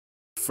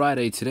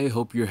Friday today.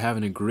 Hope you're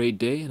having a great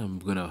day, and I'm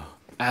gonna,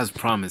 as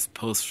promised,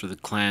 post for the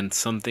clan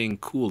something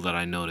cool that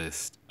I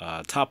noticed.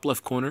 Top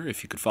left corner,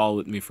 if you could follow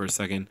with me for a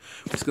second,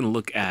 we're just gonna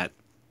look at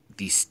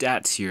the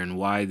stats here and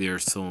why they're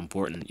so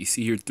important. You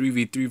see here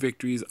 3v3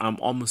 victories. I'm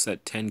almost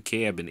at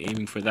 10k. I've been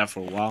aiming for that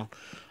for a while.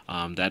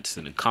 That's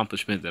an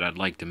accomplishment that I'd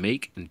like to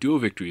make. And duo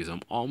victories,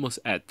 I'm almost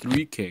at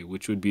 3k,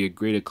 which would be a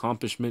great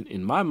accomplishment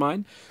in my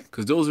mind,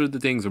 because those are the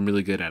things I'm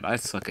really good at. I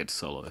suck at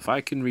solo. If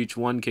I can reach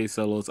 1k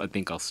solos, I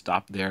think I'll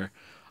stop there.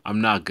 I'm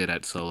not good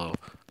at solo.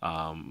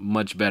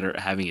 Much better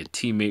having a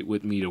teammate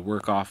with me to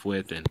work off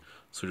with and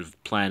sort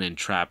of plan and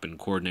trap and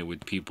coordinate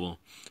with people.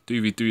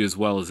 3v3 as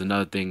well is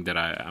another thing that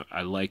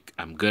I like,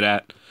 I'm good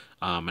at.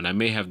 And I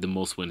may have the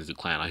most wins in the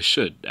clan. I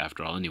should,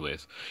 after all,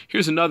 anyways.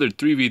 Here's another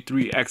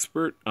 3v3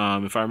 expert.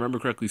 If I remember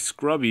correctly,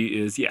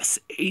 Scrubby is, yes,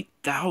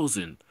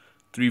 8,000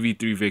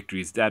 3v3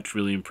 victories. That's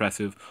really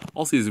impressive.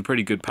 Also, he's a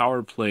pretty good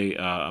power play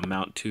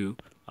amount, too.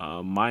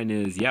 Mine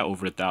is, yeah,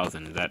 over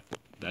 1,000.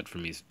 That for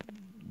me is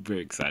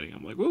very exciting.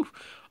 I'm like, woo.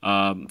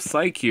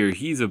 Psych here,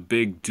 he's a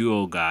big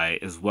duo guy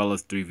as well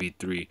as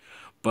 3v3.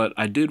 But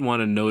I did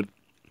want to note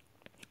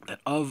that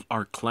of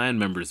our clan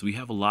members, we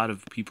have a lot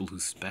of people who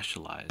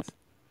specialize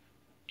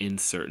in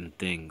certain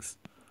things.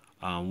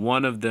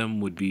 One of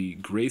them would be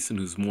Grayson,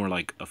 who's more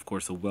like, of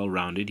course, a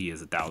well-rounded. He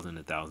has 1,000,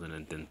 1,000,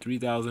 and then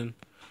 3,000.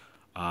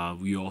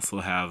 We also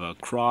have a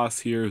Cross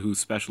here who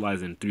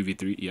specializes in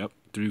 3v3. Yep,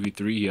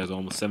 3v3. He has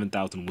almost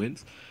 7,000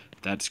 wins.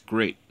 That's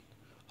great.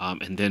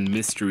 And then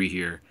Mystery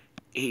here,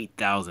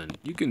 8,000.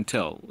 You can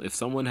tell if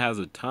someone has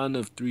a ton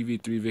of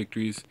 3v3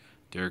 victories,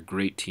 they're a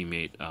great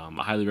teammate. I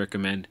highly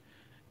recommend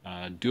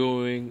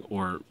doing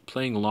or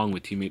playing along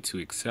with teammates who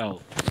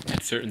excel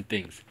at certain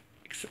things.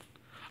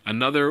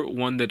 Another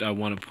one that I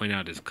want to point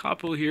out is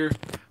Capo here.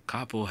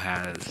 Capo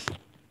has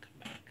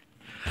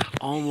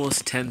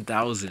almost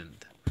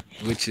 10,000,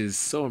 which is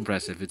so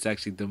impressive. It's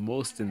actually the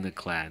most in the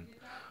clan,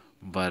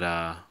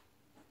 but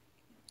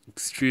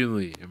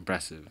extremely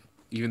impressive,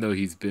 even though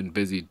he's been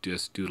busy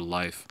just due to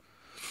life.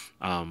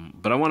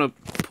 But I want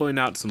to point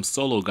out some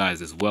solo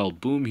guys as well.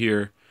 Boom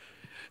here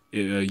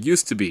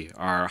used to be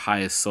our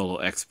highest solo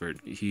expert.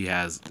 He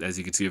has, as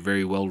you can see, a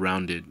very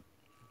well-rounded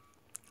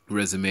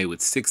resume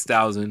with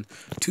 6,000,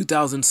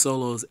 2,000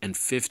 solos, and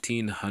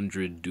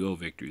 1,500 duo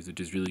victories,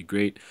 which is really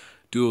great.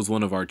 Duo is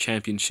one of our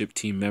championship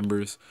team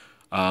members.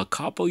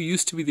 Capo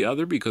used to be the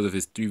other because of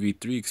his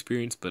 3v3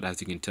 experience, but as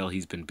you can tell,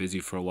 he's been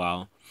busy for a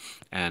while.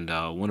 And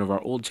one of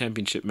our old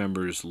championship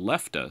members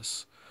left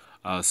us.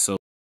 So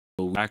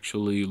we're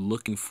actually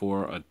looking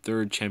for a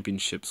third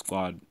championship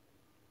squad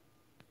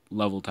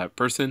level type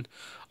person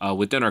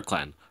within our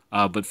clan.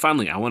 But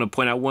finally, I want to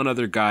point out one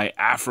other guy,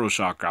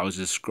 Afroshocker. I was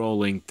just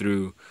scrolling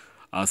through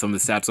some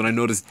of the stats when I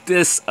noticed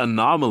this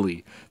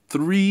anomaly.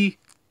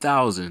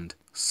 3,000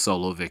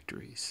 solo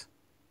victories.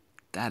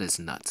 That is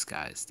nuts,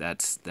 guys.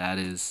 That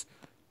is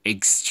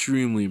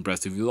extremely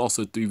impressive. He's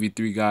also a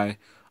 3v3 guy.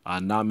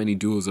 Not many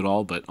duos at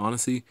all, but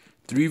honestly,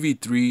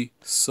 3v3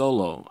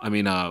 solo.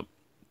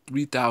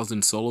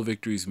 3,000 solo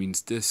victories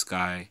means this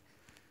guy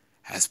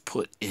has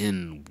put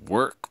in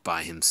work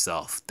by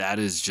himself. That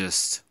is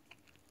just...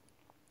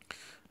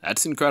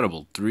 that's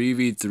incredible.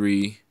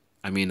 3v3,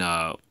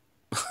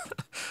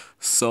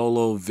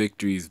 solo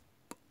victories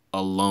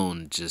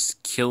alone,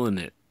 just killing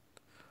it.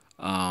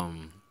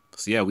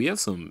 So yeah, we have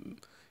some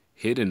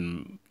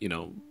hidden,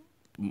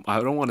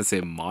 I don't want to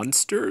say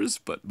monsters,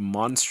 but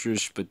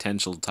monstrous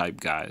potential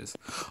type guys.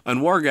 And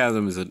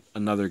Wargasm is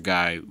another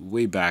guy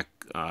way back.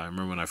 I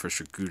remember when I first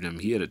recruited him,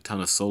 he had a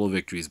ton of solo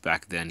victories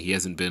back then. He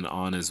hasn't been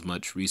on as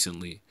much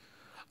recently.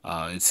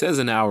 It says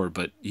an hour,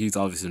 but he's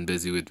obviously been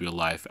busy with real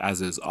life,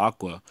 as is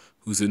Aqua,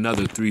 who's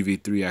another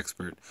 3v3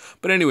 expert.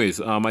 But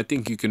anyways, I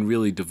think you can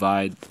really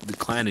divide the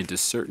clan into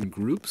certain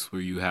groups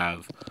where you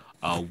have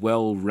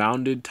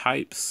well-rounded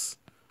types,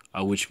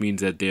 which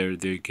means that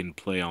they can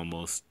play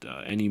almost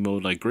any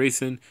mode. Like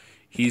Grayson,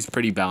 he's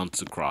pretty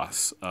balanced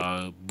across.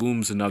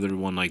 Boom's another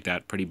one like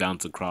that, pretty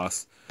balanced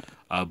across.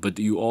 But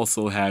you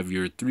also have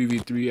your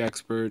 3v3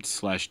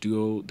 experts /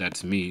 duo,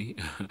 that's me.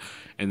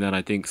 And then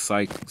I think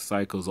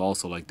Psycho's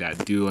also like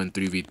that, duo and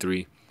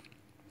 3v3.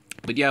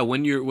 But yeah,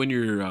 when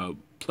you're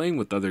playing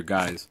with other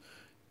guys,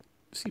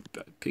 see,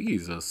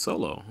 Piggy's a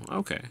solo.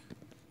 Okay,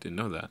 didn't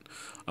know that.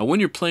 When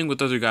you're playing with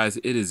other guys,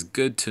 it is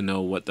good to know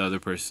what the other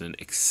person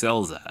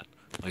excels at.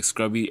 Like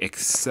Scrubby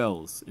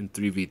excels in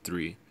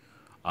 3v3.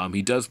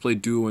 He does play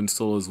duo and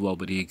solo as well,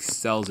 but he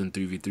excels in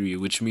 3v3,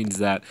 which means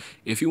that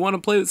if you want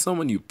to play with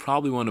someone, you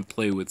probably want to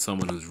play with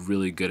someone who's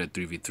really good at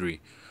 3v3.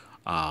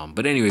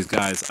 But anyways,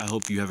 guys, I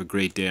hope you have a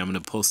great day. I'm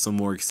going to post some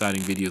more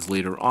exciting videos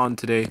later on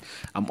today.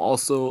 I'm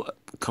also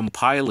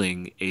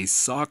compiling a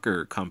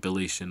soccer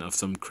compilation of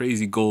some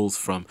crazy goals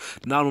from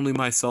not only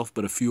myself,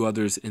 but a few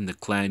others in the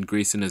clan.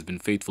 Grayson has been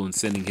faithful in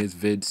sending his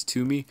vids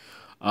to me.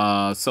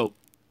 So, hope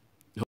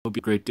you have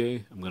a great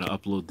day. I'm going to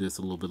upload this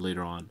a little bit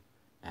later on.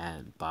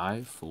 And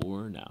bye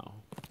for now.